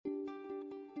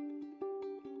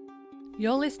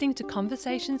You're listening to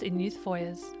Conversations in Youth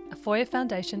Foyers, a Foyer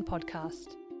Foundation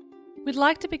podcast. We'd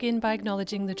like to begin by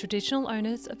acknowledging the traditional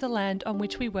owners of the land on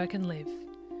which we work and live.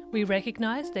 We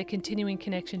recognise their continuing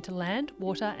connection to land,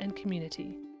 water and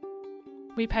community.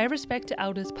 We pay respect to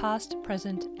elders past,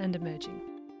 present and emerging.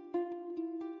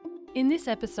 In this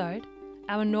episode,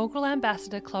 our inaugural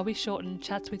ambassador Chloe Shorten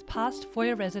chats with past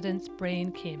Foyer residents Brea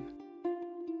and Kim.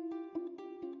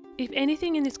 If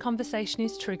anything in this conversation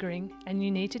is triggering and you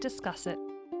need to discuss it,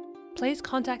 please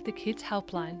contact the Kids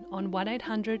Helpline on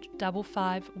 1800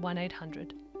 55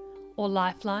 1800 or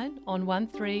Lifeline on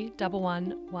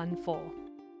 131114.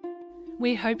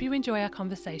 We hope you enjoy our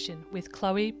conversation with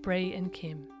Chloe, Brea and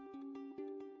Kim.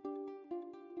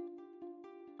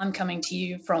 I'm coming to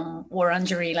you from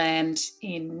Wurundjeri land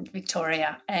in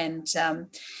Victoria and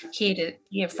here to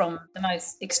hear from the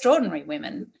most extraordinary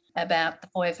women about the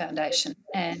Foyer Foundation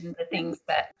and the things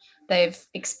that they've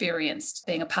experienced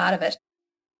being a part of it.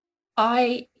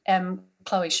 I am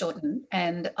Chloe Shorten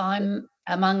and I'm,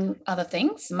 among other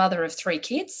things, mother of 3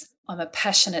 kids. I'm a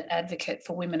passionate advocate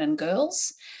for women and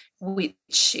girls,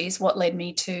 which is what led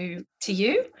me to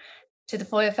you, to the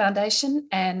Foyer Foundation.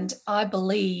 And I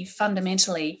believe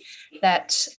fundamentally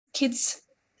that kids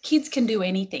can do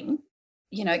anything,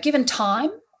 given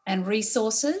time and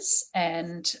resources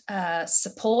and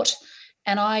support.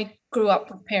 And I grew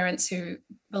up with parents who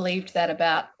believed that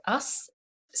about us.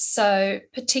 So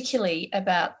particularly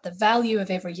about the value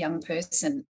of every young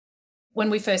person.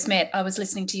 When we first met, I was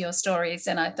listening to your stories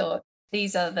and I thought,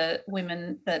 these are the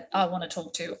women that I want to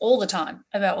talk to all the time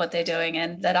about what they're doing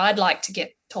and that I'd like to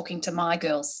get talking to my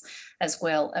girls as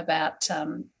well about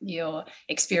your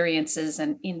experiences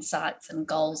and insights and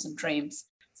goals and dreams.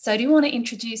 So do you want to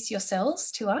introduce yourselves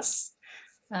to us?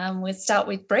 We'll start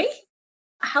with Brea.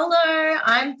 Hello,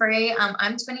 I'm Brea.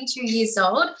 I'm 22 years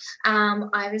old.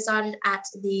 I resided at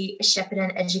the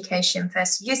Shorten Education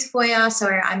First Youth Foyer, so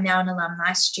I'm now an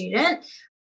alumni student.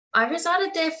 I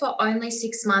resided there for only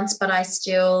 6 months, but I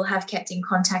still have kept in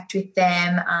contact with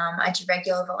them. I do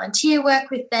regular volunteer work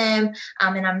with them,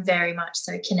 and I'm very much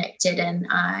so connected, and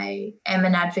I am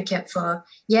an advocate for,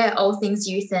 all things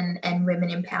youth and women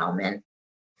empowerment.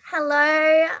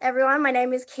 Hello everyone, my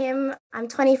name is Kim. I'm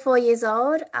 24 years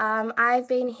old. I've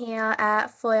been here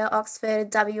at Foyer Oxford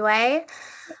WA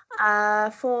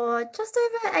for just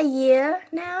over a year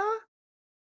now.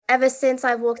 Ever since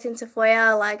I walked into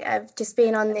Foyer, I've just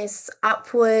been on this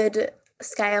upward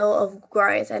scale of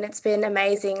growth and it's been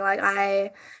amazing.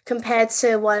 Compared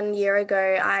to 1 year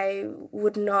ago, I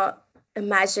would not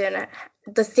imagine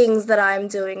the things that I'm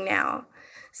doing now.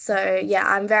 So,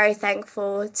 I'm very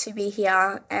thankful to be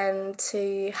here and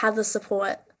to have the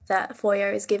support that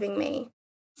Foyer is giving me.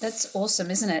 That's awesome,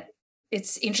 isn't it?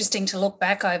 It's interesting to look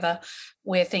back over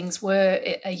where things were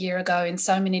a year ago in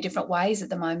so many different ways at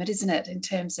the moment, isn't it? In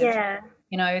terms of,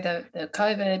 the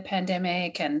COVID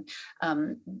pandemic and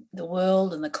the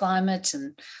world and the climate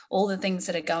and all the things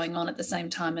that are going on at the same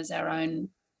time as our own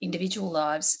individual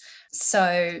lives.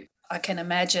 So I can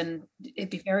imagine it'd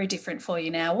be very different for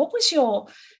you now. What was your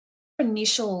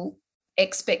initial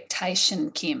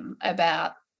expectation, Kim,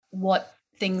 about what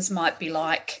things might be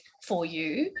like for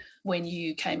you when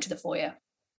you came to the Foyer?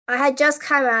 I had just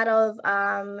come out of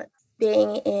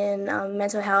being in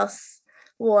mental health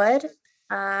ward.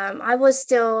 I was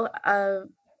still a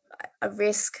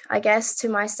risk, I guess, to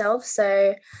myself.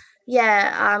 So,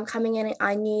 coming in,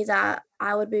 I knew that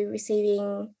I would be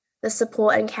receiving the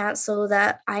support and counsel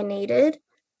that I needed,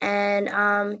 and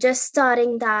just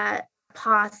starting that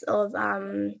path of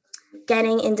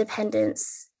gaining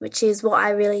independence, which is what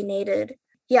I really needed.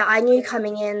 I knew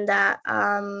coming in that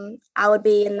I would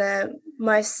be in the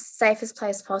most safest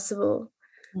place possible,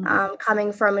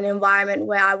 coming from an environment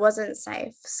where I wasn't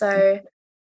safe. So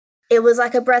it was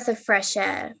like a breath of fresh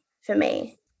air for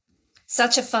me.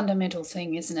 Such a fundamental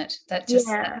thing, isn't it? That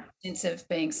sense of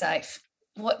being safe.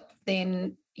 What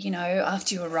then,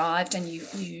 after you arrived and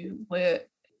you were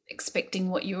expecting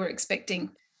what you were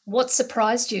expecting, what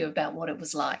surprised you about what it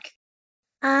was like?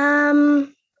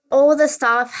 All the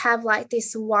staff have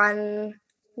this one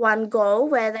goal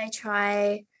where they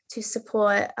try to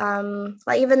support,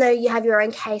 even though you have your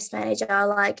own case manager,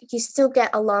 you still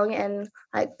get along and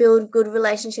build good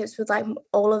relationships with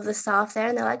all of the staff there,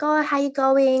 and they're like, oh, how you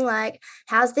going?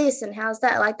 How's this and how's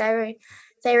that?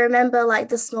 They remember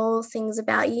the small things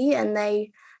about you, and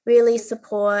they really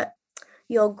support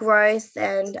your growth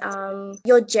and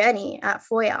your journey at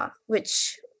Foyer,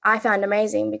 which I found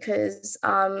amazing because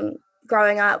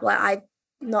growing up,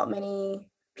 not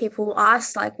many people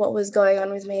asked what was going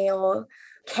on with me or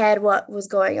cared what was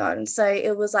going on. So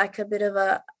it was like a bit of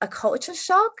a culture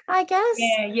shock, I guess.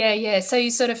 Yeah. So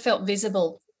you sort of felt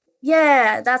visible.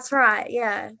 Yeah, that's right.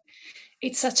 Yeah.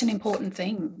 It's such an important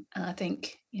thing, I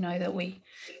think, that we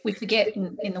forget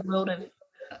in the world of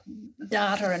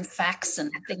data and facts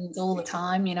and things all the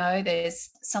time. There's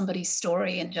somebody's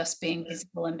story, and just being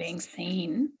visible and being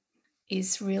seen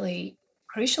is really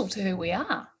crucial to who we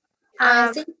are.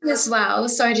 I think as well,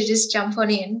 sorry to just jump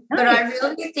on in, but I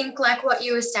really think like what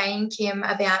you were saying, Kim,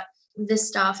 about the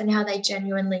staff and how they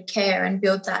genuinely care and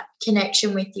build that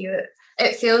connection with you.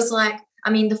 It feels like,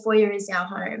 the foyer is our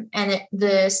home, and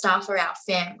the staff are our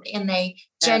family, and they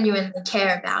genuinely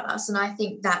care about us. And I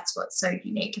think that's what's so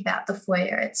unique about the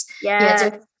foyer. It's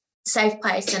a safe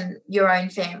place and your own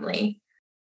family.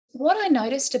 What I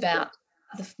noticed about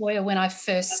the foyer when I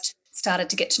first started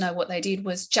to get to know what they did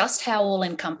was just how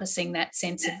all-encompassing that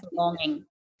sense of belonging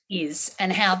is,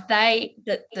 and how the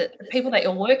people that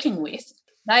you're working with,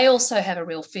 they also have a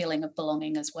real feeling of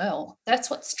belonging as well. That's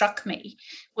what struck me,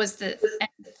 was that,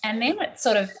 and then it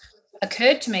sort of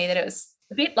occurred to me that it was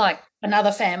a bit like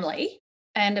another family,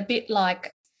 and a bit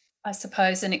like, I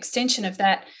suppose, an extension of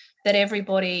that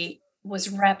everybody was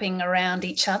wrapping around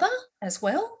each other as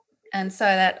well. And so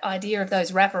that idea of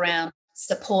those wraparound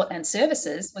support and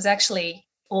services was actually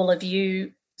all of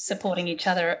you supporting each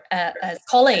other as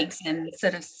colleagues and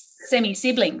sort of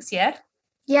semi-siblings, yeah?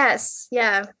 Yes,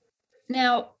 yeah.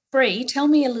 Now, Brea, tell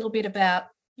me a little bit about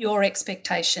your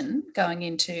expectation going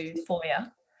into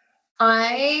Foyer.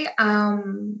 I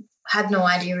had no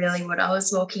idea really what I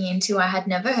was walking into. I had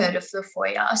never heard of the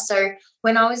Foyer. So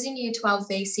when I was in Year 12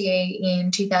 VCE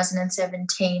in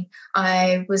 2017,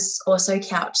 I was also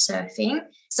couch surfing.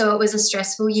 So it was a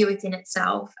stressful year within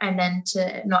itself, and then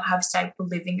to not have stable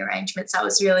living arrangements, that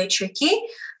was really tricky.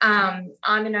 I'm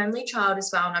an only child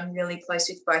as well, and I'm really close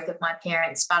with both of my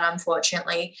parents, but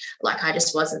unfortunately, I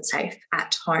just wasn't safe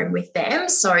at home with them.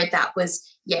 So that was,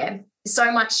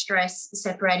 so much stress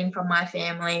separating from my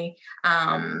family,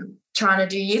 trying to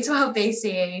do Year 12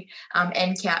 BCE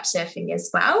and couch surfing as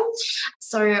well.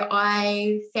 So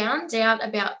I found out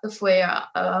about the Foyer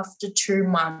after 2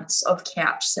 months of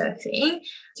couch surfing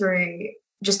through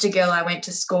just a girl I went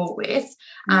to school with.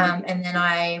 And then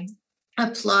I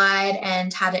applied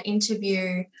and had an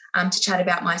interview to chat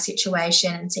about my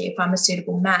situation and see if I'm a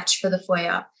suitable match for the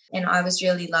Foyer. And I was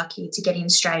really lucky to get in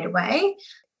straight away.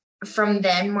 From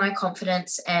then, my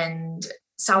confidence and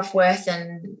self-worth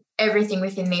and everything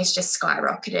within me has just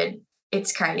skyrocketed.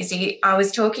 It's crazy. I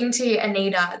was talking to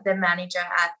Anita, the manager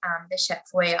at the Shep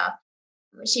Foyer.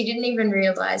 She didn't even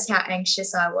realise how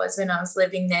anxious I was when I was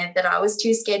living there, that I was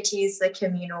too scared to use the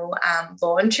communal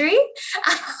laundry.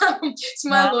 So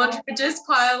my laundry would just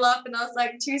pile up, and I was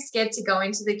too scared to go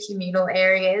into the communal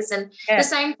areas. And the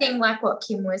same thing like what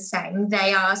Kim was saying,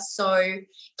 they are so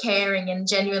caring and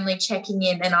genuinely checking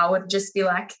in, and I would just be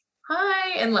like,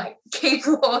 hi, and keep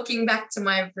walking back to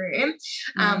my room.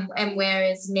 And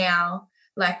whereas now,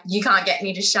 you can't get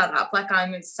me to shut up.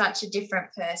 I'm such a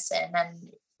different person. And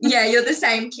yeah, you're the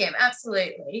same, Kim.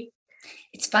 Absolutely.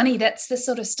 It's funny. That's the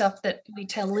sort of stuff that we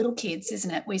tell little kids, isn't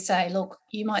it? We say, look,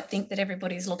 you might think that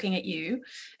everybody's looking at you,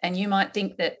 and you might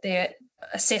think that they're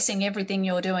assessing everything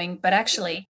you're doing, but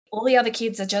actually all the other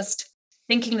kids are just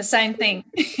thinking the same thing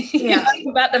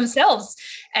about themselves.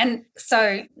 And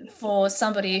so for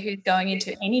somebody who's going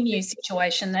into any new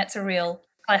situation, that's a real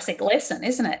classic lesson,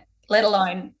 isn't it? Let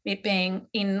alone it being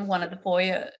in one of the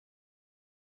Foyer.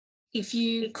 If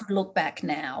you could look back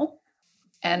now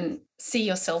and see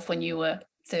yourself when you were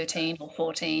 13 or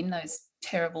 14, those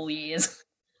terrible years,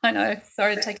 I know,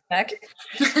 sorry to take it back.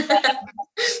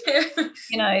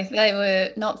 They were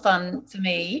not fun for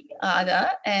me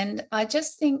either. And I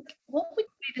just think, what would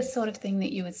be the sort of thing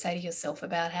that you would say to yourself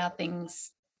about how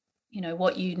things,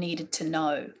 what you needed to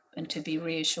know and to be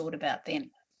reassured about then?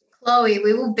 Chloe,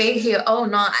 we will be here all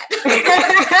night.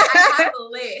 I have a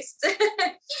list.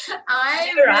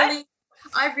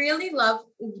 I really love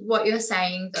what you're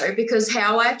saying, though, because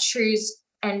how I choose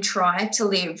and try to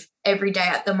live every day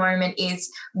at the moment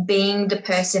is being the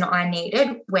person I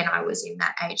needed when I was in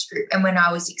that age group and when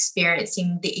I was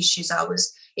experiencing the issues I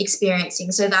was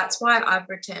experiencing. So that's why I've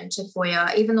returned to Foyer,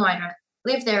 even though I don't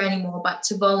live there anymore, but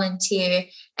to volunteer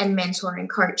and mentor and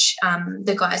coach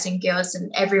the guys and girls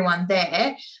and everyone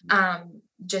there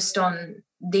just on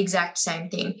the exact same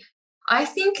thing. I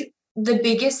think the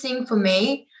biggest thing for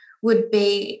me would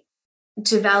be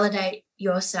to validate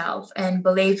yourself and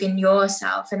believe in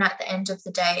yourself. And at the end of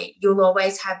the day, you'll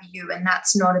always have you, and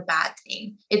that's not a bad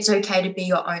thing. It's okay to be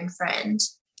your own friend.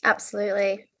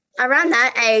 Absolutely. Around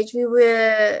that age, we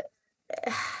were,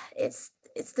 it's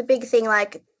the big thing,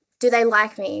 do they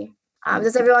like me?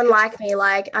 Does everyone like me?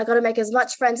 Like, I got to make as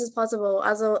much friends as possible.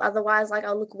 Otherwise, like,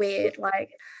 I'll look weird. Like,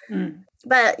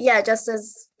 but yeah, just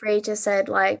as Brea just said,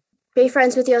 like, be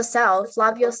friends with yourself.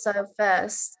 Love yourself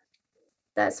first.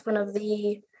 That's one of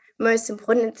the most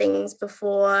important things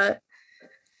before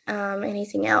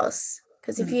anything else.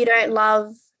 Because if you don't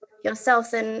love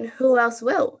yourself, then who else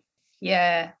will?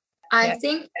 Yeah. I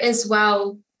think as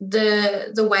well,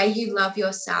 the way you love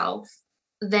yourself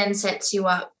then sets you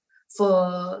up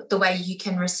for the way you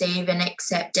can receive and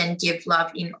accept and give love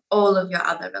in all of your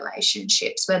other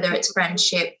relationships, whether it's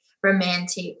friendship,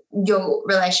 romantic, your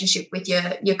relationship with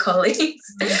your colleagues.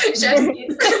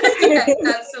 Yeah,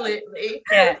 absolutely.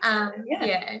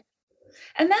 Yeah.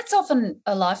 And that's often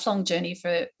a lifelong journey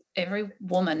for every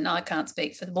woman. I can't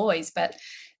speak for the boys, but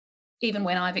even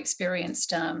when I've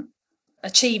experienced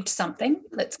achieved something,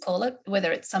 let's call it,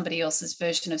 whether it's somebody else's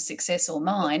version of success or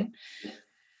mine,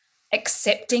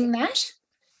 accepting that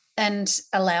and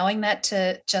allowing that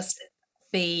to just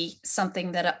be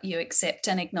something that you accept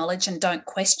and acknowledge and don't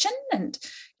question. And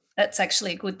that's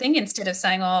actually a good thing, instead of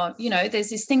saying, oh, you know, there's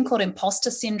this thing called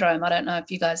imposter syndrome. I don't know if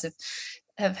you guys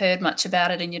have heard much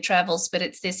about it in your travels, but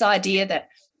it's this idea that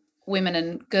women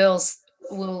and girls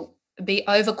will be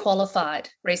overqualified.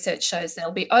 Research shows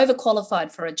they'll be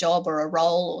overqualified for a job or a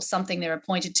role or something they're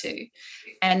appointed to,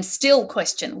 and still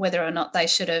question whether or not they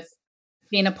should have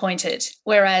been appointed.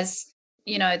 Whereas,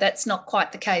 you know, that's not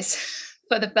quite the case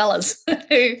for the fellas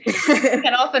who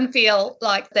can often feel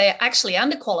like they're actually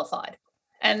underqualified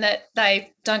and that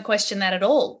they don't question that at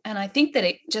all. And I think that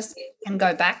it just can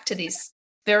go back to this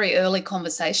very early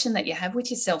conversation that you have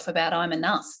with yourself about I'm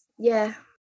enough. Yeah.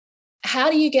 How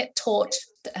do you get taught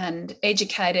and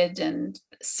educated and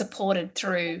supported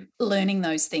through learning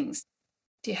those things?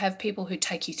 Do you have people who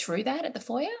take you through that at the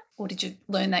Foyer, or did you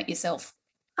learn that yourself?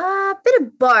 A bit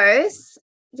of both.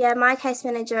 Yeah, my case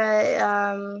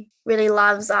manager really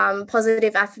loves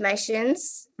positive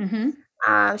affirmations.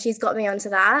 She's got me onto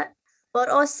that. But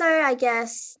also, I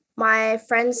guess my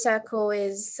friend circle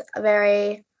is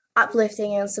very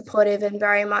uplifting and supportive and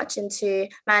very much into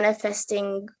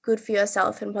manifesting good for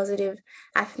yourself and positive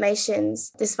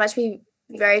affirmations. This might be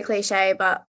very cliche,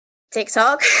 but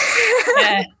TikTok.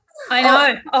 Yeah, I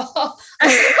know. I'm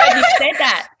glad you said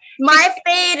that. My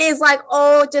feed is like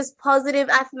all just positive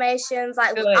affirmations,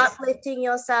 like good. Uplifting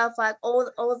yourself, like all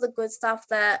the good stuff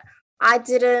that I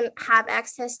didn't have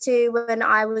access to when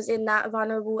I was in that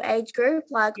vulnerable age group.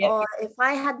 Like, or if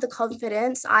I had the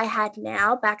confidence I had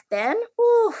now back then,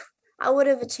 I would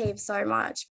have achieved so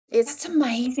much. It's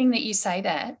amazing that you say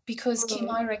that, because Kim,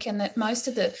 I reckon that most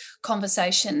of the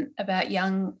conversation about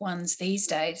young ones these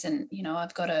days, and you know,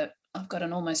 I've got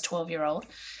an almost 12-year-old,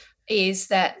 is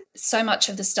that so much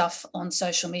of the stuff on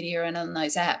social media and on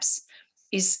those apps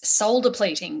is soul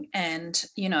depleting and,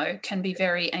 you know, can be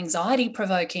very anxiety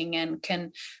provoking and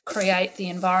can create the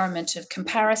environment of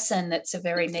comparison that's a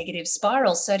very negative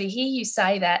spiral. So to hear you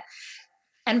say that,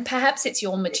 and perhaps it's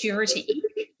your maturity,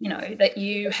 you know, that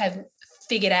you have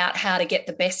figured out how to get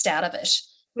the best out of it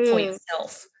for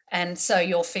yourself. And so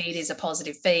your feed is a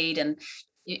positive feed and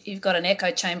you've got an echo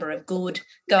chamber of good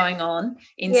going on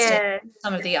instead of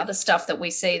some of the other stuff that we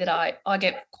see that I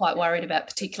get quite worried about,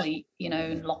 particularly, you know,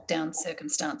 in lockdown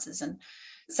circumstances. And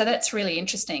so that's really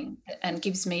interesting and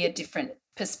gives me a different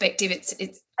perspective.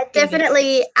 I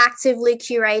definitely actively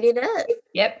curated it.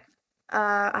 Yep.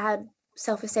 I had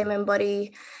self-esteem and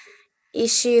body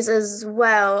issues as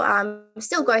well.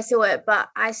 Still go through it, but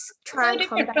I try and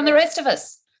combat from the rest of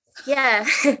us. Yeah,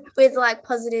 with like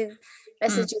positive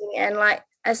messaging and like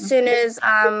as soon as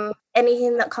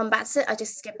anything that combats it, I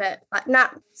just skip it. Like, nah,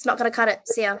 it's not going to cut it.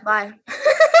 See ya. Bye.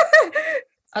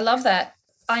 I love that.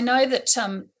 I know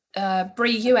that,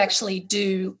 Brea, you actually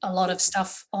do a lot of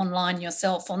stuff online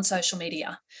yourself on social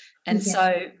media. And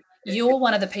so you're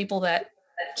one of the people that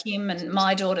Kim and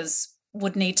my daughters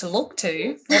would need to look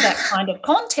to for that kind of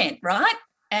content, right?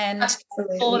 And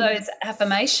for those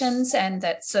affirmations and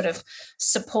that sort of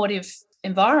supportive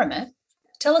environment.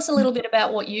 Tell us a little bit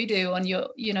about what you do on your,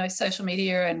 you know, social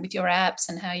media and with your apps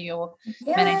and how you're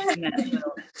managing that as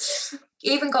well.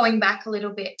 Even going back a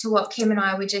little bit to what Kim and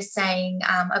I were just saying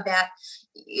about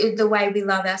the way we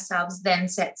love ourselves then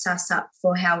sets us up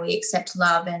for how we accept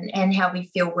love and how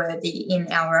we feel worthy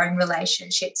in our own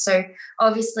relationships. So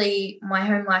obviously my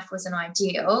home life wasn't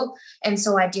ideal, and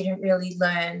so I didn't really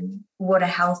learn what a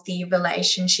healthy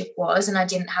relationship was, and I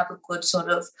didn't have a good sort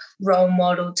of role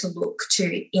model to look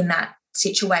to in that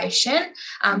situation.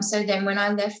 So then when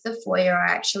I left the Foyer,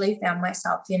 I actually found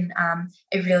myself in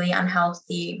a really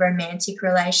unhealthy romantic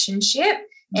relationship.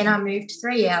 and I moved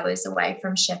 3 hours away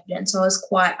from Shepparton, so I was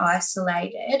quite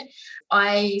isolated.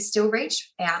 I still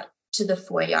reached out to the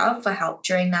Foyer for help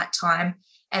during that time,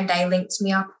 and they linked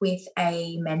me up with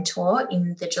a mentor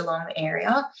in the Geelong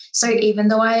area. So even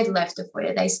though I had left the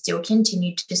Foyer, they still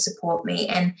continued to support me.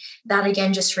 And that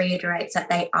again just reiterates that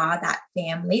they are that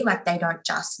family. Like, they don't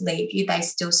just leave you, they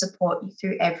still support you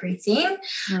through everything.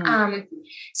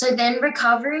 So then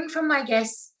recovering from, I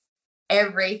guess,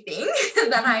 everything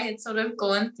that I had sort of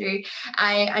gone through,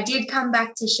 I did come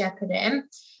back to Shepparton.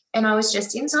 And I was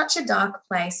just in such a dark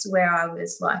place where I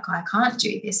was like, I can't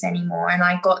do this anymore. And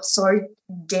I got so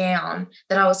down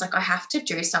that I was like, I have to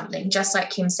do something, just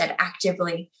like Kim said,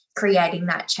 actively creating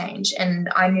that change. And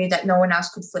I knew that no one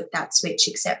else could flip that switch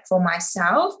except for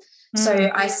myself.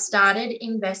 So I started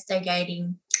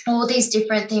investigating all these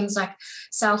different things like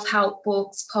self-help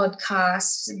books,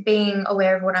 podcasts, being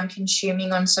aware of what I'm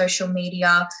consuming on social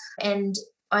media. And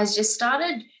I just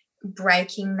started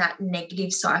breaking that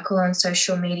negative cycle on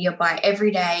social media by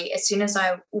every day, as soon as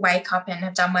I wake up and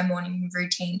have done my morning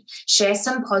routine, share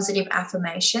some positive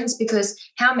affirmations, because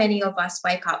how many of us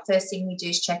wake up, first thing we do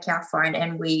is check our phone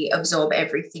and we absorb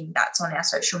everything that's on our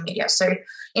social media. So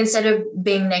instead of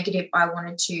being negative, I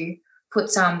wanted to put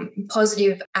some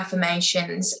positive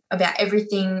affirmations about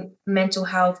everything, mental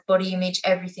health, body image,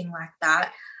 everything like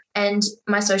that. And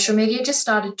my social media just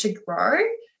started to grow.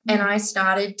 And I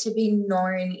started to be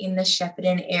known in the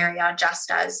Shepparton area just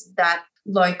as that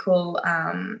local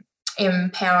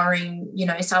empowering,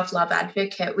 self-love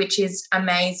advocate, which is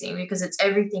amazing because it's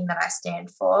everything that I stand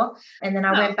for. And then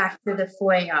I went back to the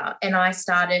Foyer and I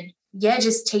started,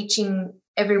 just teaching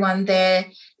everyone there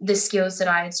the skills that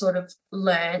I had sort of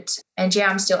learnt. And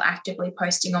I'm still actively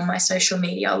posting on my social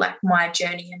media, like my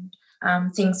journey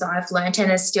and things that I've learnt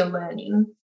and are still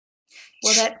learning.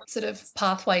 Well, that sort of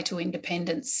pathway to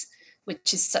independence,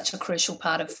 which is such a crucial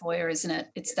part of Foyer, isn't it?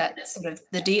 It's that sort of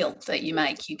the deal that you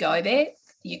make. You go there,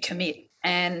 you commit,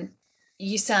 and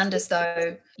you sound as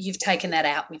though you've taken that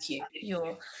out with you.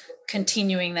 You're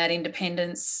continuing that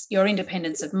independence, your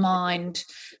independence of mind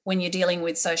when you're dealing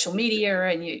with social media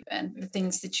and the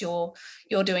things that you're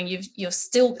doing. You're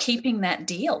still keeping that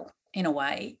deal in a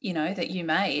way, that you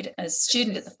made as a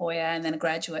student at the Foyer and then a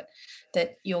graduate,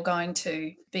 that you're going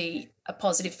to be a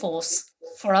positive force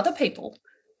for other people.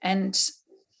 And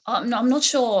I'm not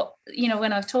sure,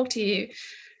 when I've talked to you,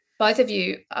 both of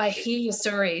you, I hear your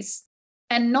stories,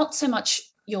 and not so much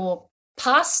your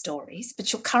past stories,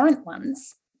 but your current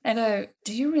ones. I go,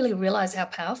 do you really realise how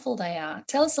powerful they are?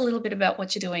 Tell us a little bit about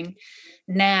what you're doing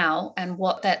now and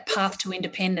what that path to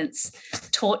independence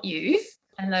taught you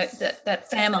and that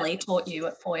family taught you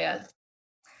at Foyer.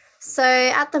 So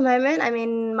at the moment, I'm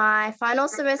in my final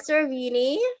semester of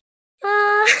uni.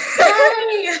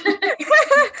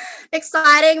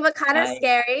 Exciting, but kind of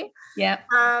scary. Yeah.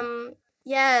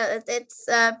 It's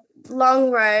a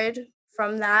long road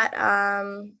from that.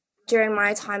 During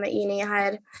my time at uni, I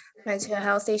had mental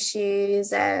health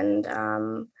issues and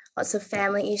lots of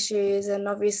family issues, and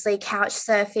obviously couch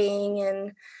surfing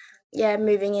and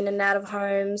moving in and out of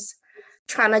homes.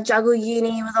 Trying to juggle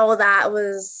uni with all that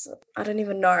was, I don't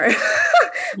even know.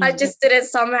 I just did it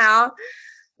somehow.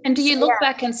 And do you look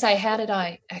back and say, how did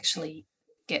I actually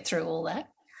get through all that?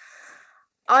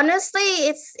 Honestly,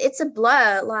 it's a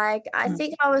blur. Like, I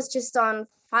think I was just on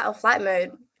fight or flight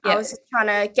mode. I was just trying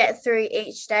to get through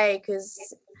each day because,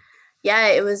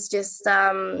 it was just,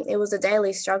 it was a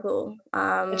daily struggle.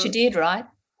 But you did, right?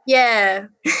 Yeah.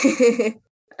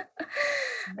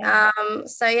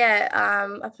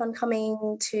 Upon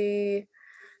coming to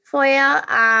Foyer,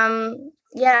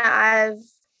 I've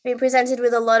been presented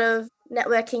with a lot of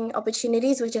networking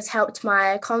opportunities, which has helped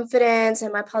my confidence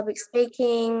and my public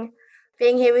speaking.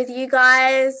 Being here with you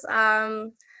guys,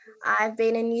 I've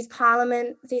been in Youth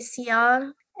Parliament this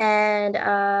year and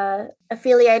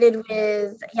affiliated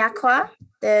with YACWA,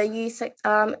 the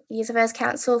Youth Affairs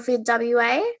Council for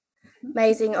WA.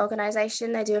 Amazing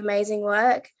organisation, they do amazing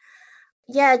work.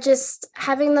 Just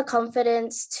having the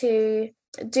confidence to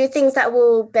do things that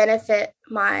will benefit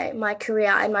my career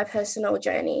and my personal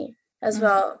journey as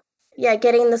well.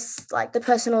 Getting the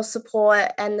personal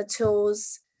support and the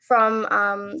tools from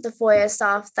the Foyer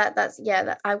staff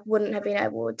that I wouldn't have been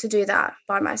able to do that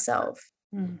by myself.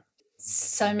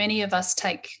 So many of us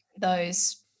take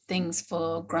those things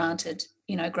for granted,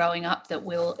 growing up, that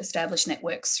we'll establish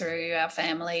networks through our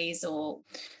families or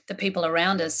the people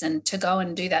around us, and to go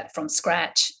and do that from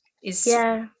scratch is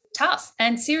tough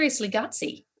and seriously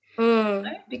gutsy.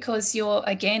 Because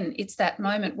it's that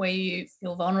moment where you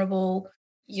feel vulnerable,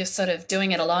 you're sort of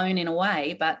doing it alone in a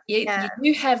way, but you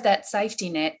do have that safety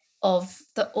net of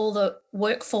all the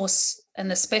workforce and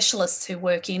the specialists who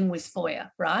work in with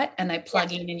Foyer, right? And they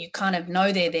plug in and you kind of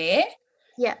know they're there.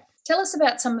 Yeah. Tell us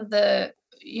about some of the,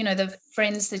 the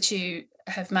friends that you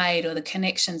have made or the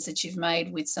connections that you've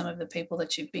made with some of the people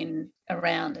that you've been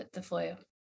around at the Foyer.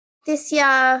 This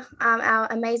year, our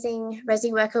amazing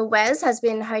resi worker Wes has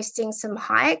been hosting some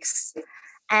hikes,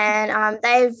 and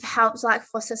they've helped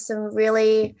foster some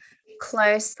really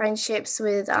close friendships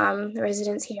with the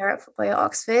residents here at Foyer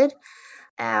Oxford.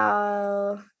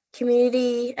 Our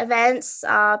community events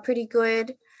are pretty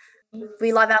good.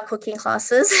 We love our cooking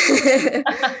classes,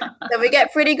 so we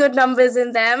get pretty good numbers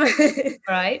in them.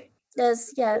 Right.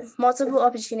 There's multiple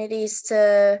opportunities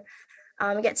to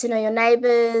get to know your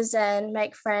neighbours and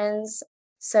make friends.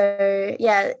 So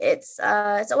it's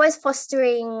always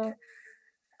fostering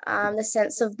the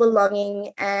sense of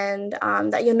belonging and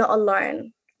that you're not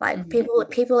alone.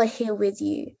 People are here with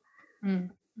you.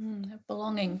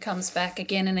 Belonging comes back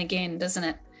again and again, doesn't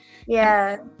it?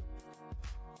 Yeah.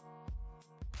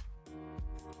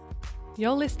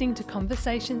 You're listening to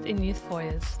Conversations in Youth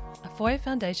Foyers, a Foyer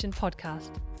Foundation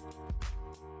podcast.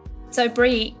 So,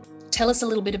 Brea, tell us a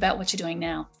little bit about what you're doing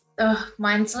now. Oh,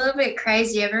 mine's a little bit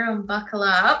crazy. Everyone buckle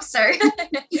up. So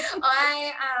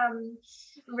I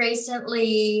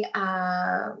recently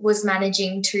was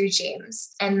managing 2 gyms,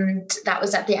 and that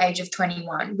was at the age of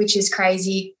 21, which is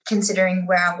crazy considering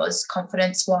where I was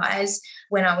confidence-wise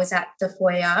when I was at the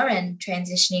Foyer and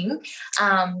transitioning.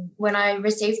 When I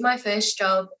received my first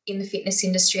job in the fitness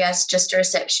industry as just a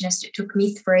receptionist, it took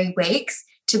me 3 weeks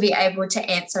to be able to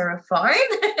answer a phone.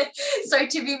 So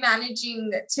to be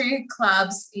managing 2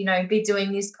 clubs, be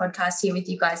doing this podcast here with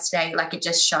you guys today, it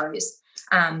just shows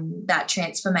that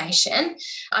transformation.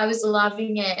 I was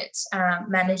loving it,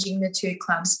 managing the 2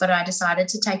 clubs, but I decided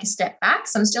to take a step back.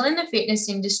 So I'm still in the fitness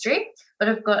industry, but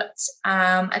I've got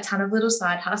a ton of little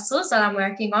side hustles that I'm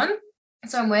working on.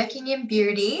 So I'm working in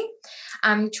beauty.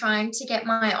 I'm trying to get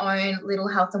my own little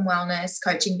health and wellness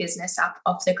coaching business up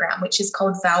off the ground, which is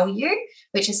called Value,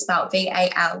 which is spelled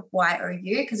Valyu,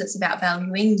 because it's about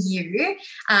valuing you.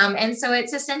 And so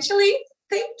it's essentially,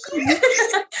 thank you,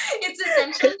 it's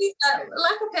essentially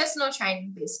like a personal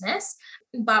training business,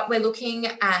 but we're looking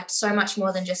at so much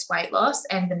more than just weight loss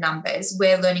and the numbers.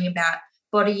 We're learning about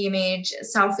body image,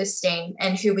 self-esteem,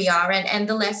 and who we are, and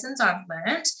the lessons I've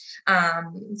learned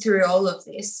through all of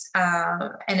this.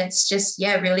 And it's just,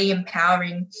 really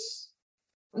empowering.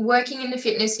 Working in the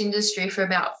fitness industry for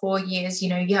about 4 years,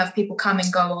 you have people come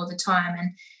and go all the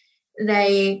time. And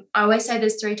I always say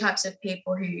there's 3 types of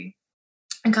people who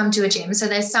come to a gym. So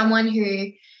there's someone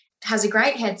who has a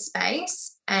great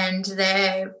headspace and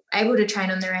they're able to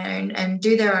train on their own and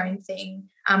do their own thing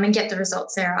and get the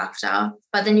results thereafter.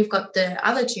 But then you've got the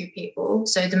other 2 people,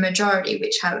 so the majority,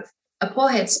 which have a poor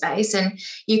headspace, and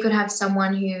you could have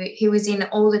someone who is in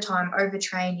all the time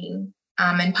overtraining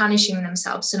and punishing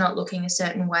themselves for not looking a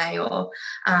certain way, or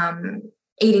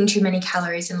eating too many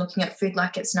calories and looking at food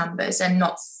like it's numbers and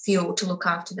not fuel to look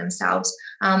after themselves.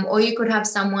 Or you could have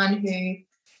someone who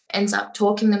ends up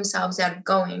talking themselves out of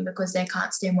going because they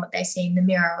can't stand what they see in the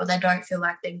mirror, or they don't feel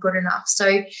like they're good enough.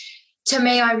 So to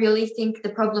me, I really think the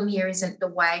problem here isn't the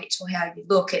weight or how you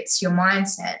look, it's your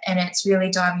mindset, and it's really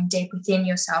diving deep within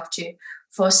yourself to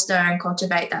foster and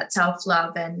cultivate that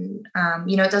self-love. And,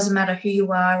 it doesn't matter who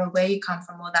you are or where you come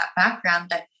from or that background,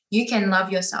 that you can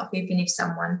love yourself even if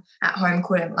someone at home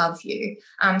couldn't love you.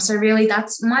 So really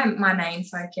that's my main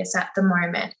focus at the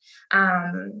moment.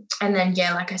 And then,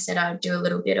 like I said, I do a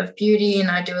little bit of beauty, and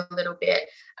I do a little bit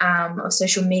of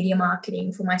social media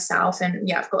marketing for myself. And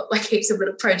I've got heaps of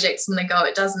little projects on the go.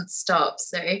 It doesn't stop.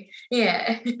 So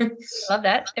Love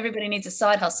that. Everybody needs a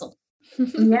side hustle.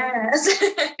 Yes.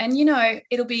 And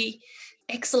it'll be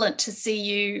excellent to see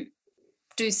you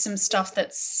do some stuff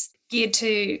that's geared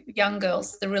to young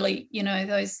girls. The really,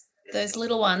 those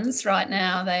little ones right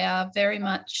now, they are very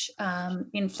much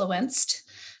influenced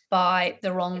by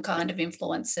the wrong kind of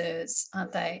influencers,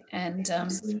 aren't they? And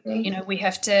we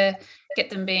have to get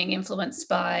them being influenced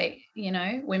by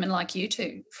women like you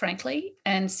two, frankly,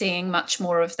 and seeing much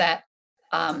more of that.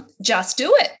 Just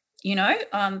do it.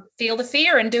 Feel the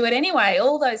fear and do it anyway.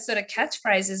 All those sort of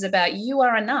catchphrases about you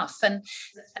are enough. And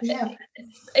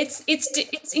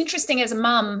it's interesting as a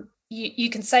mum, you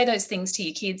can say those things to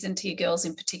your kids and to your girls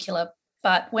in particular,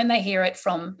 but when they hear it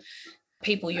from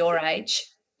people your age,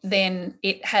 then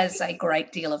it has a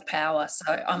great deal of power.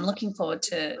 So I'm looking forward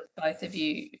to both of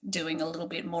you doing a little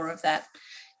bit more of that.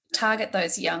 Target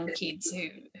those young kids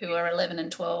who are 11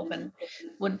 and 12, and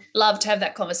would love to have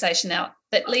that conversation. Now,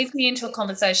 that leads me into a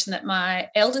conversation that my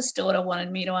eldest daughter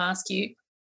wanted me to ask you.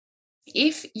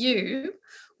 If you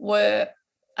were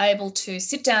able to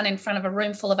sit down in front of a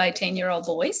room full of 18-year-old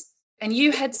boys and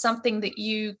you had something that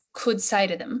you could say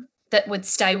to them that would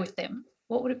stay with them,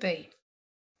 what would it be?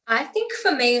 I think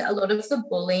for me, a lot of the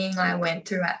bullying I went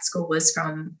through at school was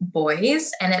from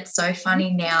boys. And it's so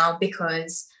funny now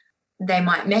because they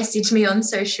might message me on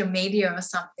social media or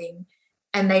something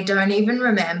and they don't even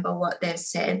remember what they've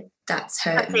said that's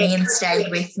hurt me and stayed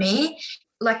with me.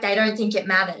 Like, they don't think it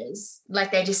matters.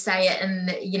 Like, they just say it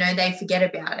and, you know, they forget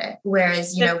about it.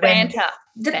 Whereas, you know, banter.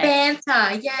 The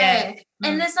banter, yeah.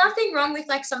 And Mm. there's nothing wrong with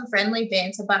like some friendly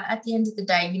banter, but at the end of the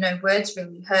day, you know, words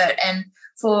really hurt. And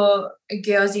for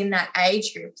girls in that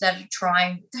age group that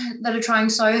are trying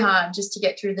so hard just to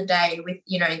get through the day with,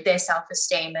 you know, their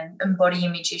self-esteem and body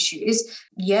image issues,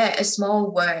 yeah, a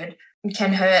small word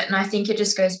can hurt. And I think it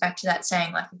just goes back to that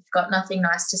saying, like, if you've got nothing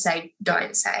nice to say,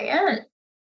 don't say it.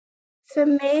 For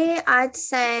me, I'd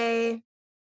say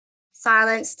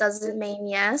silence doesn't mean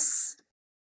yes,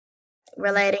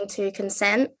 relating to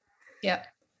consent. Yeah.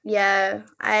 Yeah,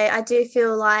 I do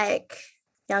feel like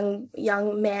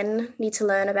young men need to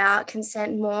learn about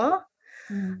consent more.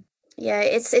 Mm. Yeah,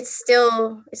 it's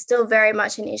still very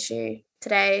much an issue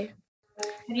today.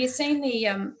 Have you seen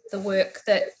the work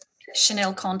that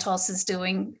Chanel Contos is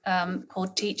doing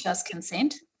called Teach Us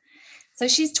Consent? So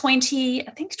she's 20,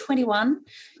 I think 21.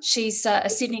 She's a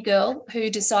Sydney girl who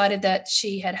decided that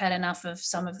she had had enough of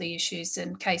some of the issues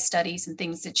and case studies and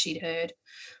things that she'd heard.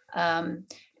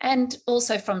 And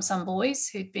also from some boys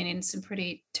who'd been in some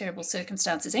pretty terrible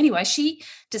circumstances. Anyway, she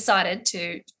decided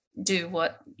to do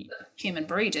what Kim and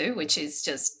Brea do, which is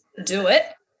just do it,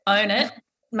 own it,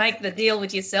 make the deal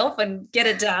with yourself and get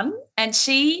it done. And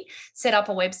she set up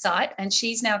a website and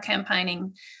she's now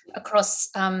campaigning across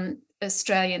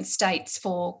Australian states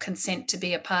for consent to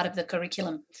be a part of the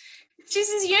curriculum. She's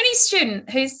this uni student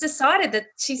who's decided that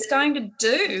she's going to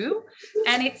do,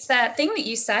 and it's that thing that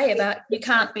you say about you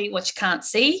can't be what you can't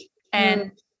see.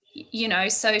 And, you know,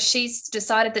 so she's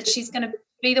decided that she's going to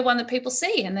be the one that people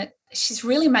see and that she's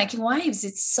really making waves.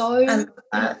 It's so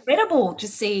incredible to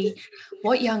see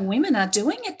what young women are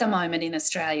doing at the moment in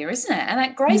Australia, isn't it? And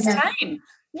at Grace Tame,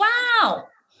 wow,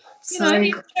 you know,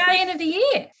 the Australian of the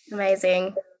Year.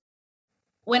 Amazing.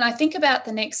 When I think about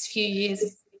the next few years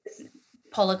of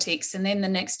politics and then the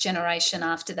next generation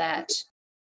after that,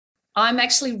 I'm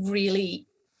actually really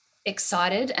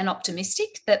excited and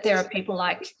optimistic that there are people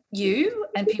like you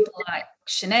and people like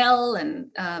Chanel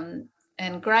and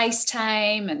Grace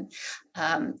Tame and,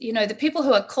 you know, the people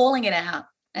who are calling it out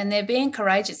and they're being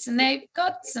courageous and they've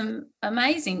got some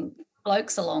amazing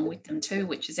blokes along with them too,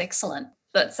 which is excellent.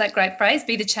 That's that great phrase,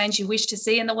 be the change you wish to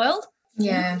see in the world.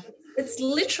 Yeah. It's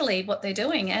literally what they're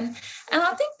doing. And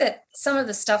I think that some of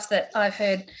the stuff that I've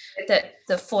heard that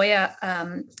the Foyer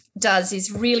does is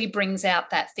really brings out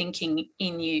that thinking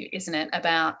in you, isn't it,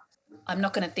 about I'm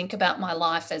not going to think about my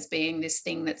life as being this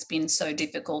thing that's been so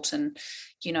difficult and,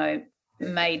 you know,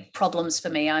 made problems for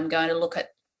me. I'm going to look at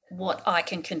what I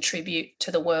can contribute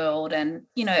to the world and,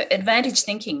 you know, advantage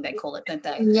thinking, they call it, don't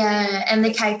they? Yeah, and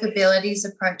the capabilities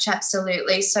approach,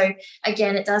 absolutely. So,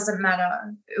 again, it doesn't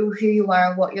matter who you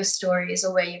are or what your story is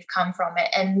or where you've come from, it,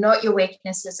 and not your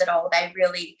weaknesses at all. They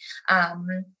really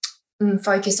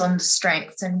focus on the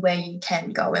strengths and where you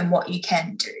can go and what you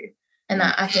can do. And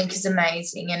that, I think, is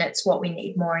amazing, and it's what we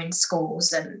need more in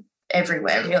schools and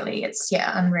everywhere, really. It's,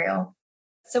 unreal.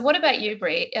 So what about you,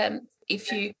 Brea?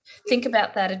 If you think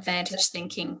about that advantage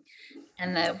thinking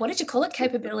and the, what did you call it?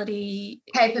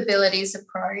 Capabilities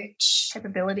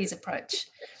approach.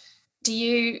 Do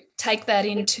you take that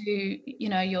into, you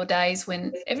know, your days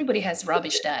when everybody has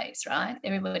rubbish days, right?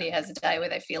 Everybody has a day where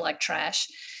they feel like trash.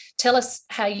 Tell us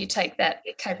how you take that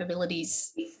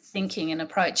capabilities thinking and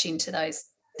approach into those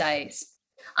days.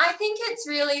 I think it's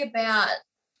really about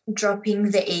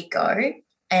dropping the ego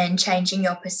and changing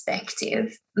your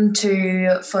perspective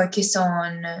to focus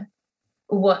on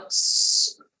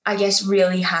what's, I guess,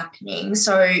 really happening.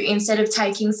 So instead of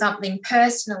taking something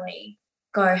personally,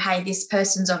 go, hey, this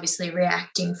person's obviously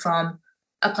reacting from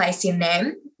a place in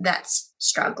them that's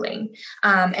struggling.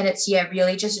 And it's,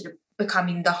 really just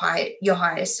becoming your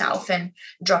higher self and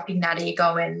dropping that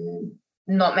ego and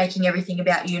not making everything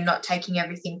about you, not taking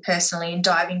everything personally and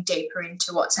diving deeper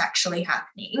into what's actually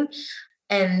happening.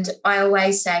 And I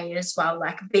always say as well,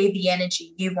 like, be the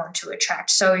energy you want to attract.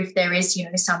 So if there is, you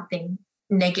know, something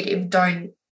negative,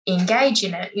 don't engage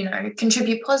in it, you know,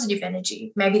 contribute positive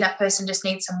energy. Maybe that person just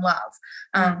needs some love.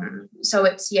 So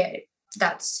it's,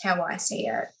 that's how I see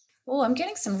it. Oh, I'm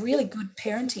getting some really good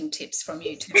parenting tips from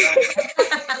you too.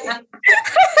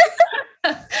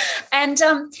 And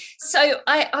so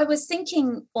I was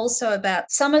thinking also about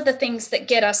some of the things that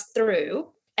get us through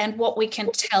and what we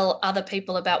can tell other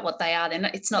people about what they are. Then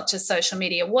it's not just social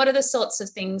media. What are the sorts of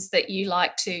things that you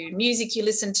like to, music you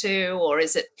listen to, or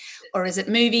is it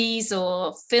movies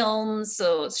or films,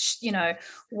 or, you know,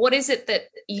 what is it that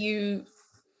you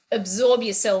absorb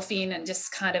yourself in and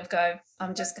just kind of go,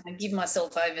 I'm just going to give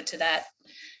myself over to that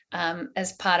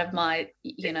as part of my,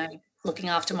 you know, looking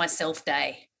after myself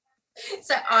day?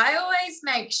 So I always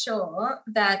make sure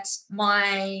that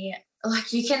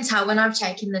you can tell when I've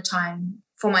taken the time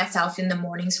for myself in the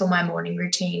mornings for my morning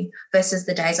routine versus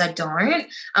the days I don't.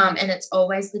 And it's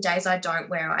always the days I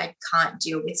don't where I can't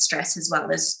deal with stress as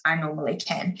well as I normally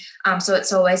can. So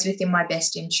it's always within my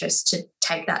best interest to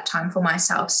take that time for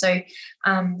myself. So,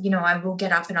 you know, I will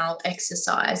get up and I'll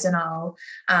exercise, and I'll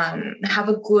have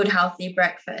a good, healthy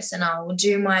breakfast, and I'll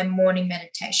do my morning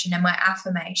meditation and my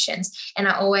affirmations. And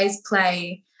I always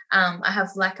play I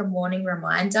have like a morning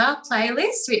reminder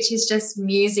playlist, which is just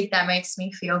music that makes me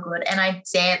feel good. And I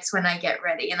dance when I get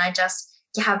ready, and I just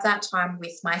have that time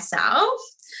with myself.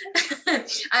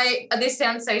 This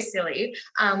sounds so silly,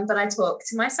 but I talk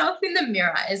to myself in the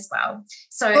mirror as well.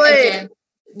 So again,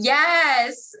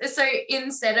 yes. So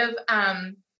instead of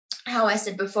how I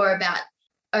said before about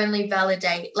only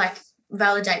validate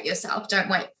yourself, don't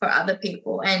wait for other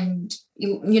people. And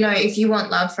you know, if you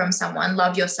want love from someone,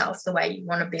 love yourself the way you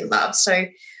want to be loved. So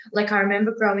like, I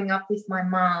remember growing up with my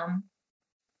mom,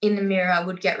 in the mirror I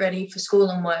would get ready for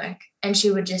school and work, and she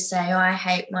would just say, oh, I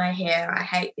hate my hair, I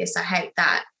hate this, I hate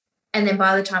that. And then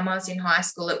by the time I was in high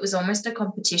school, it was almost a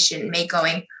competition, me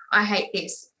going, I hate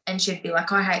this, and she'd be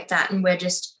like, I hate that. And we're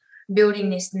just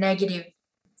building this negative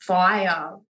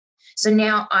fire. So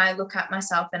now I look at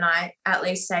myself and I at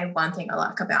least say one thing I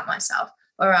like about myself,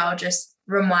 or I'll just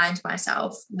remind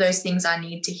myself those things I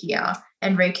need to hear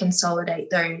and reconsolidate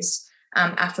those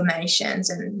affirmations,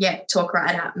 and talk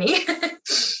right at me.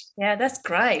 Yeah, that's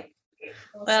great.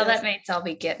 Awesome. Well, that means I'll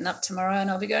be getting up tomorrow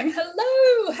and I'll be going,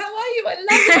 hello, how are you? I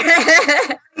love you.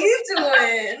 How are you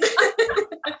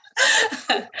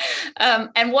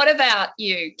doing? And what about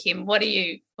you, Kim? What do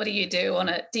you do on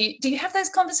it? Do you have those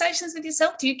conversations with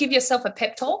yourself? Do you give yourself a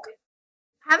pep talk?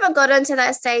 I haven't gotten to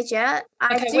that stage yet.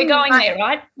 Okay, we're going there,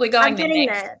 right? We're going there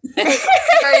next.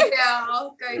 Go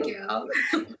girl.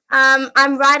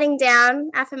 I'm writing down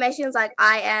affirmations like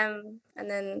I am, and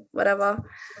then whatever.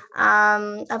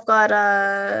 I've got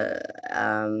a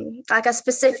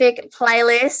specific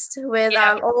playlist with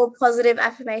all positive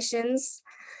affirmations,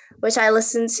 which I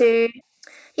listen to.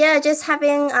 Yeah, just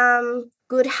having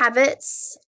good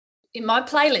habits. In my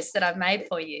playlist that I've made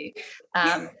for you,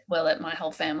 that my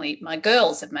whole family, my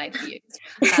girls have made for you,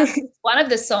 one of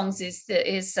the songs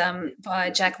is by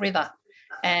Jack River,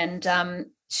 and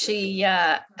she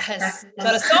has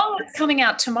got a song that's coming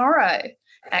out tomorrow,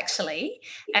 actually,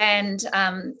 and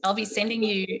I'll be sending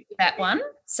you that one.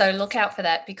 So look out for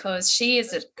that, because she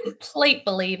is a complete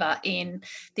believer in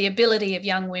the ability of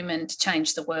young women to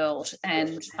change the world.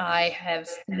 And I have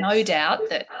no doubt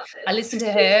that I listen to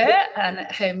her and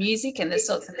her music and the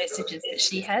sorts of messages that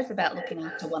she has about looking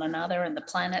after one another and the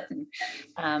planet.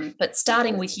 And but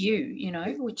starting with you, you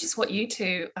know, which is what you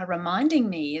two are reminding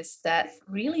me, is that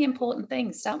really important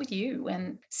thing. Start with you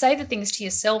and say the things to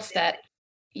yourself that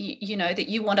you know that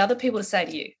you want other people to say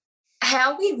to you.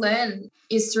 How we learn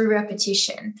is through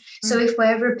repetition. So if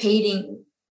we're repeating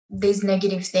these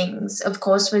negative things, of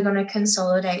course we're going to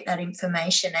consolidate that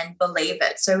information and believe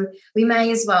it. So we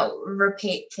may as well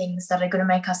repeat things that are going to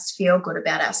make us feel good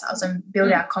about ourselves and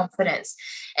build our confidence.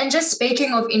 And just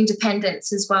speaking of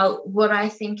independence as well, what I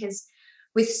think is,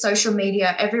 with social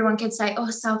media, everyone can say, oh,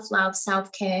 self-love,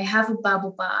 self-care, have a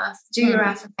bubble bath, do your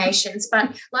affirmations.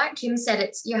 But like Kim said,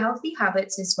 it's your healthy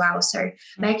habits as well. So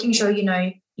making sure, you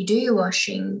know, you do your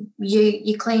washing,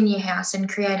 you clean your house and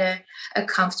create a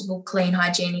comfortable, clean,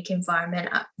 hygienic environment.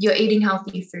 You're eating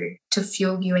healthy food to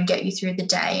fuel you and get you through the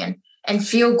day and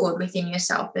feel good within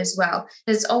yourself as well.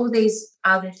 There's all these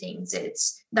other things.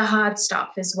 It's the hard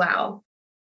stuff as well.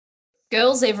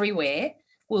 Girls everywhere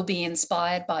will be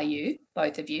inspired by you,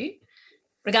 both of you,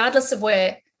 regardless of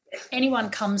where anyone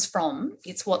comes from.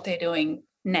 It's what they're doing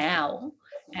now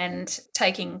and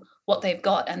taking what they've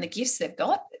got and the gifts they've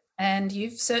got, and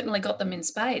you've certainly got them in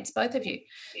spades, both of you.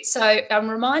 So I'm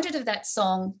reminded of that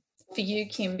song for you,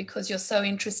 Kim, because you're so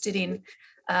interested in,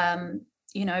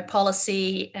 you know,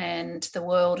 policy and the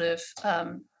world of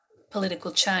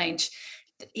political change.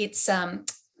 It's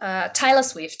Taylor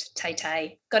Swift,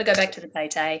 Tay-Tay. Got to go back to the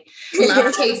Tay-Tay.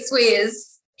 Love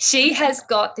T-Swizz. She has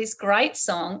got this great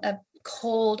song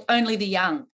called Only the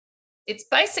Young. It's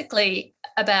basically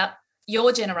about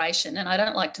your generation, and I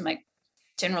don't like to make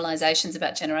generalizations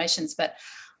about generations, but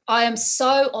I am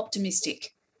so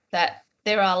optimistic that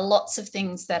there are lots of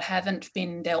things that haven't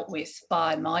been dealt with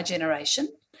by my generation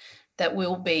that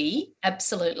will be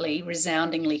absolutely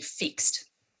resoundingly fixed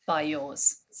by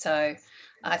yours. So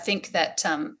I think that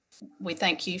we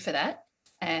thank you for that,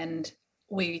 and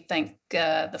we thank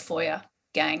the Foyer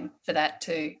gang for that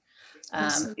too,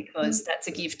 because that's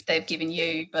a gift they've given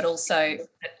you, but also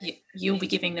you'll be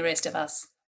giving the rest of us.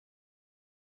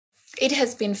 It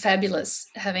has been fabulous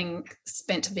having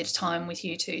spent a bit of time with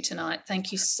you two tonight.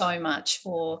 Thank you so much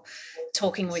for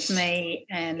talking with me,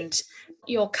 and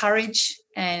your courage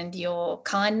and your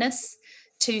kindness,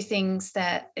 two things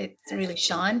that it really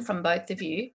shine from both of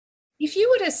you. If you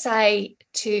were to say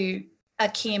to a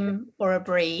Kim or a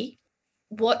Brea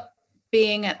what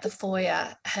being at the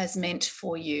Foyer has meant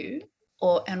for you,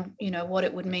 and what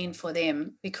it would mean for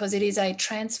them, because it is a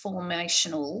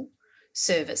transformational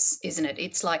service, isn't it?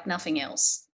 It's like nothing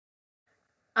else.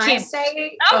 I Kim.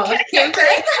 say, Okay. Kim.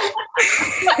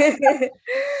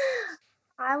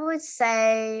 I would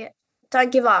say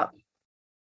don't give up.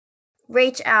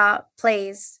 Reach out,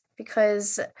 please,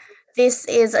 because this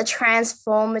is a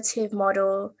transformative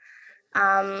model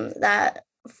that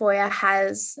Foyer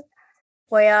has.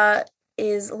 Foyer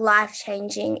is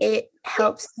life-changing. It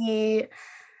helps you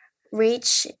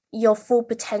reach your full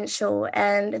potential,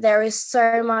 and there is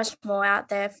so much more out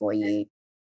there for you.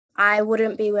 I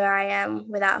wouldn't be where I am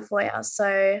without Foyer,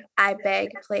 so I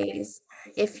beg, please,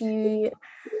 if you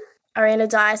are in a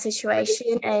dire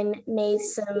situation and need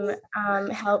some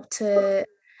help to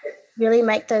really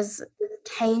make those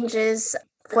changes,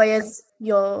 Foyer's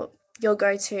your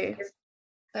go-to.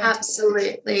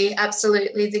 Absolutely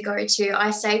the go-to.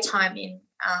 I say time in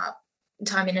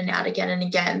and out again and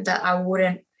again that I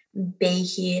wouldn't be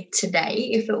here today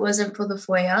if it wasn't for the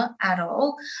Foyer at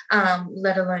all,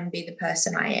 let alone be the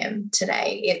person I am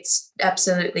today. It's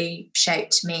absolutely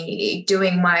shaped me.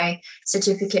 Doing my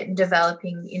certificate in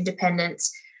developing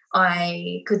independence,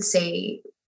 I could see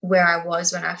where I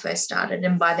was when I first started,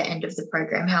 and by the end of the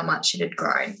program how much it had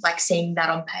grown. Like, seeing that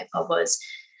on paper was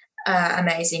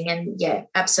amazing. And yeah,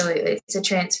 absolutely, it's a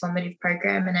transformative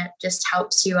program, and it just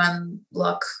helps you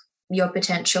unlock your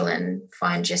potential and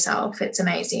find yourself. It's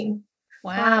amazing.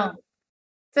 Wow.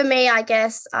 For me, I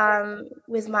guess,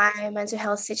 with my mental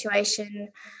health situation,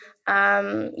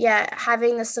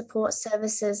 having the support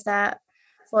services that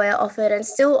Foyer offered and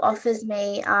still offers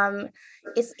me,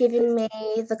 it's given me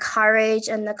the courage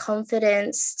and the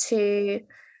confidence to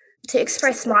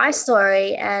express my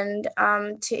story, and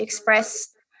to express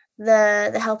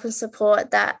the help and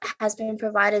support that has been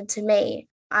provided to me.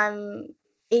 I'm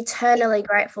eternally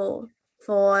grateful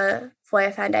for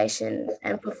Foyer Foundation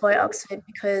and for Foyer Oxford,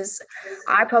 because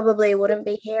I probably wouldn't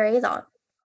be here either.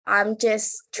 I'm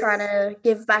just trying to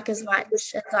give back as much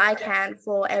as I can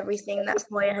for everything that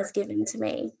Foyer has given to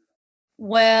me.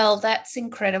 Well, that's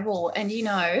incredible. And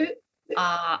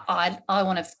I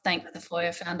want to thank the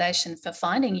Foyer Foundation for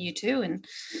finding you two and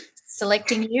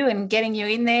selecting you and getting you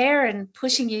in there and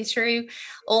pushing you through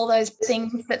all those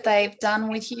things that they've done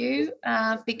with you,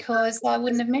 because I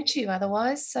wouldn't have met you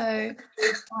otherwise. So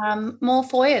more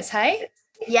Foyers, hey?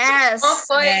 Yes. More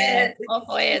Foyers. Yeah, more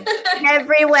Foyers.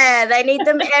 Everywhere. They need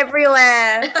them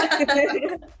everywhere.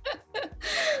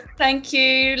 Thank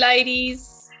you,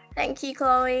 ladies. Thank you,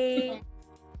 Chloe.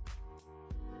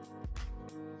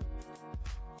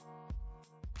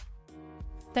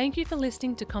 Thank you for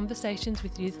listening to Conversations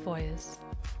with Youth Foyers.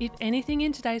 If anything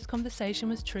in today's conversation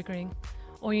was triggering,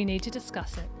 or you need to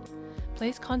discuss it,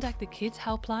 please contact the Kids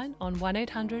Helpline on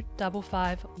 1800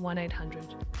 55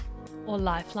 1800 or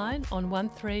Lifeline on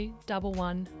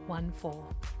 131114.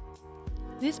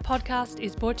 This podcast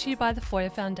is brought to you by the Foyer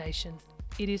Foundation.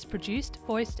 It is produced,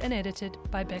 voiced and edited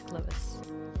by Beck Lewis.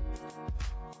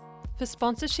 For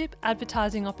sponsorship,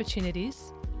 advertising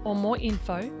opportunities, or more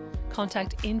info,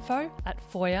 contact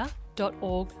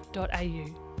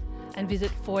info@foyer.org.au and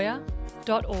visit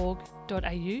foyer.org.au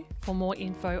for more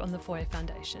info on the Foyer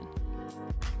Foundation.